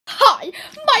Hi,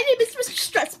 my name is Mr.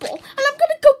 Stressball, and I'm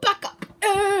gonna go back up.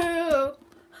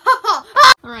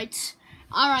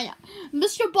 Alright,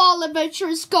 Mr. Ball Adventure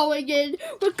is going in.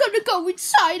 We're gonna go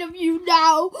inside of you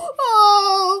now.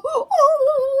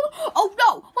 Oh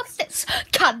no, what's this?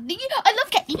 Candy? I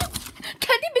love candy.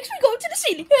 Candy makes me go to the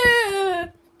ceiling.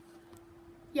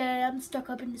 Yeah, I'm stuck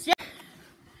up in this.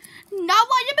 Now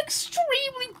I am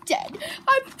extremely dead.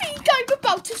 I think I'm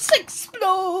about to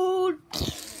explode.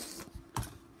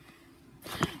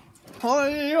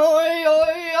 Hoi, hoi,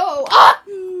 hoi, ho. Ah!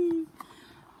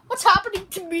 What's happening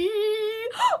to me?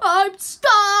 I'm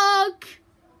stuck.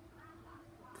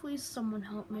 Please, someone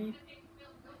help me.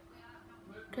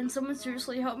 Can someone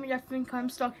seriously help me? I think I'm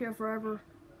stuck here forever.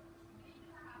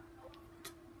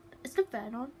 Is the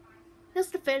fan on?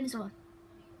 Yes, the fan is on.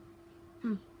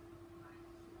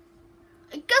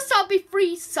 I guess I'll be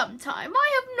free sometime. I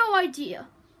have no idea.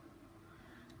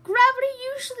 Gravity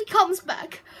usually comes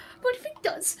back, but if it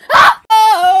does,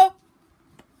 I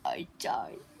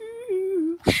die.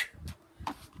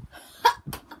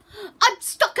 I'm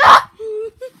stuck. Guys,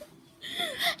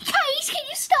 can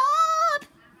you stop?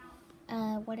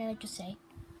 What did I just say?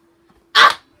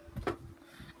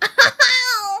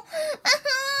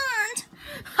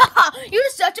 You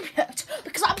deserve to be hurt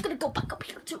because I'm gonna go back up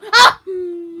here too.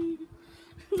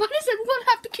 Why does everyone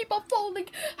have to keep on falling?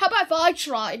 How about if I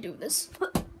try and do this?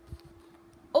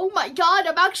 Oh my god,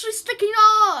 I'm actually sticking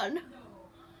on.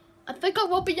 I think I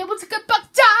won't be able to get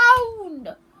back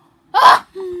down.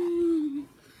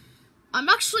 I'm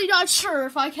actually not sure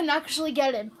if I can actually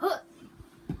get in.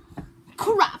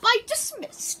 Crap, I just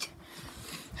missed.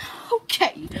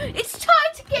 Okay, it's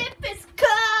time to get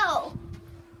physical.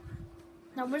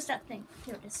 Now, where's that thing?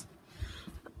 Here it is.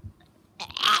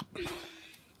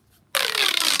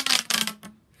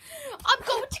 I'm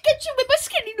going to get you with my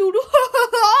skinny noodle.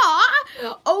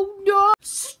 Oh no,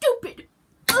 stupid.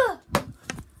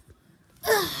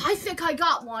 I think I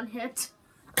got one hit.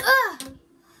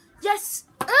 Yes.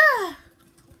 Oh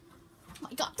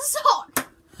my god, this is hard.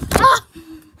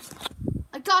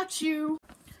 I got you.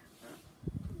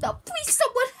 Now, please,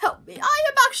 someone help me. I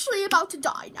am actually about to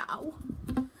die now.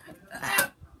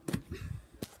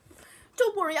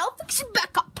 Don't worry, I'll fix you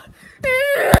back up.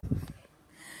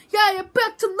 Yeah, I'm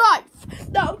back to life.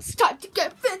 Now it's time to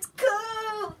get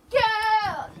physical.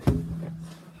 Yeah.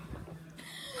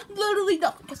 Literally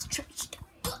nothing has changed.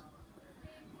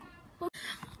 Well,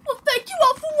 thank you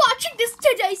all for watching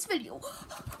today's video.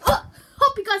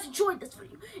 Hope you guys enjoyed this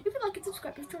video. If you like and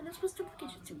subscribe, turn on post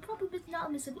notifications so you probably not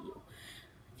miss a video.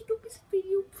 If you don't miss a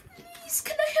video, please,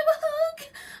 can I have a hug?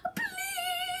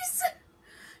 Please.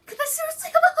 Can I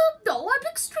seriously have a hug? No, I'm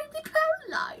extremely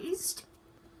paralyzed.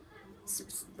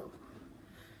 Seriously, though.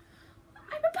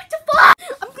 I'm about to fall.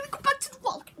 I'm gonna go back to the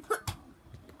wall.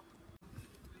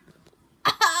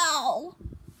 Ow!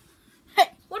 Hey,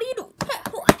 what are you doing?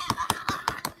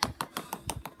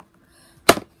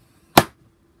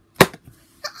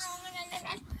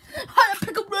 I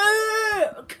pick up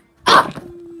Rick. I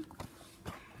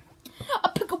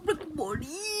pick up Rick and Morty.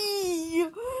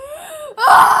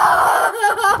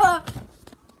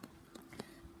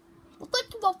 Well,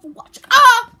 thank you all for watching.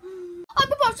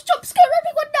 I'm about to jump scare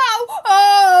everyone now.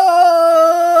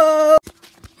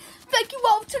 Thank you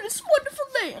all to this wonderful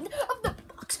land of the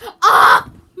box.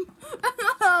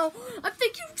 I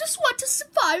think you just want to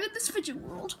survive in this fidget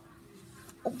world.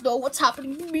 Oh no, what's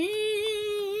happening to me?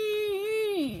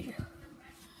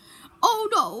 Oh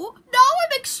no, now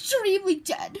I'm extremely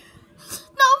dead.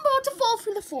 Now I'm about to fall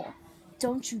through the floor.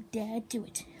 Don't you dare do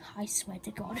it. I swear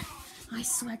to God. I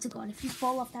swear to God, if you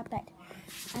fall off that bed,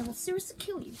 I will seriously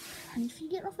kill you. And if you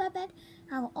get off that bed,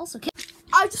 I will also kill you.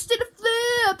 I just did a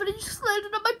flip and it just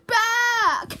landed on my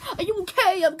back. Are you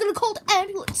okay? I'm gonna call the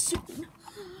ambulance soon.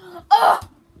 Oh,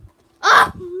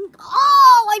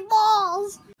 my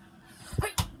balls.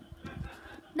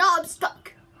 Now I'm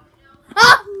stuck.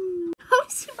 How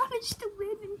does he manage to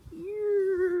win in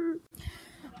here?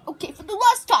 Okay, for the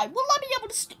last time, will I be able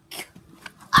to stick?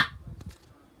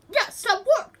 Yes, that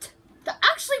worked. That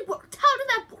actually worked. How did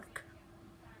that work?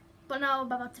 But now I'm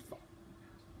about to fall.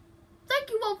 Thank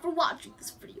you all for watching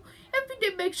this video. If you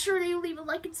did, make sure you leave a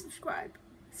like and subscribe.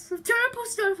 So turn on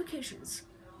post notifications.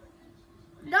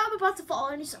 Now I'm about to fall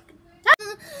any second.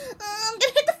 I'm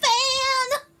gonna hit the fan!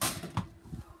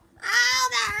 Ow,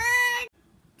 that hurt!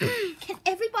 Can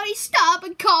everybody stop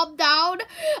and calm down?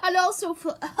 And also,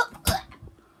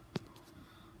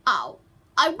 ow.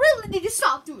 I really need to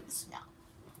stop doing this now.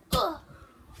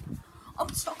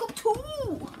 I'm stuck up too.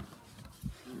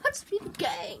 Let's be the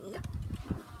gang.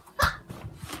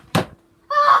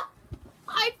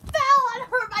 I fell and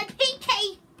hurt my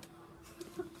pinky.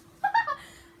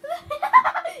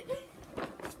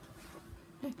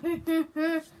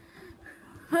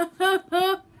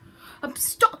 I'm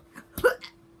stuck.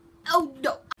 Oh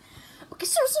no. Okay,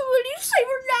 seriously, what do you say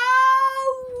now?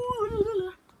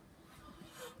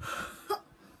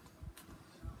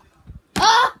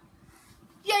 Ah!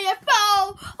 Yeah, I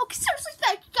fell. Okay, seriously,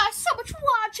 thank you guys so much for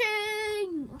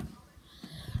watching.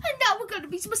 And now we're gonna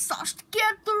be massaged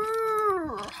together.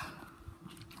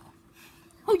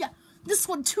 Oh yeah, this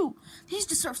one too. He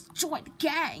deserves to join the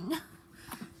gang.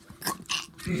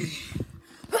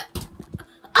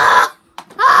 Ah!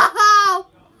 Ah!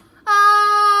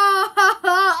 Ah!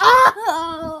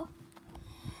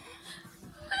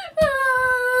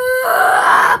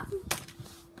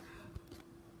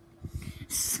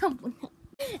 Someone.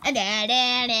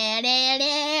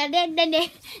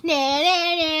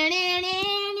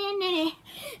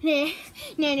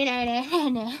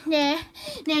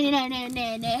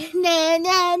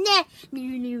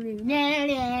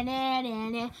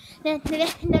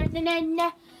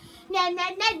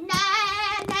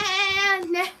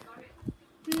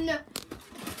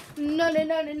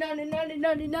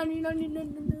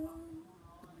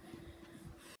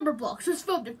 Box was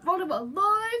filmed in front of a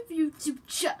live YouTube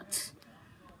chat.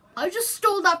 I just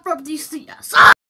stole that from DCS.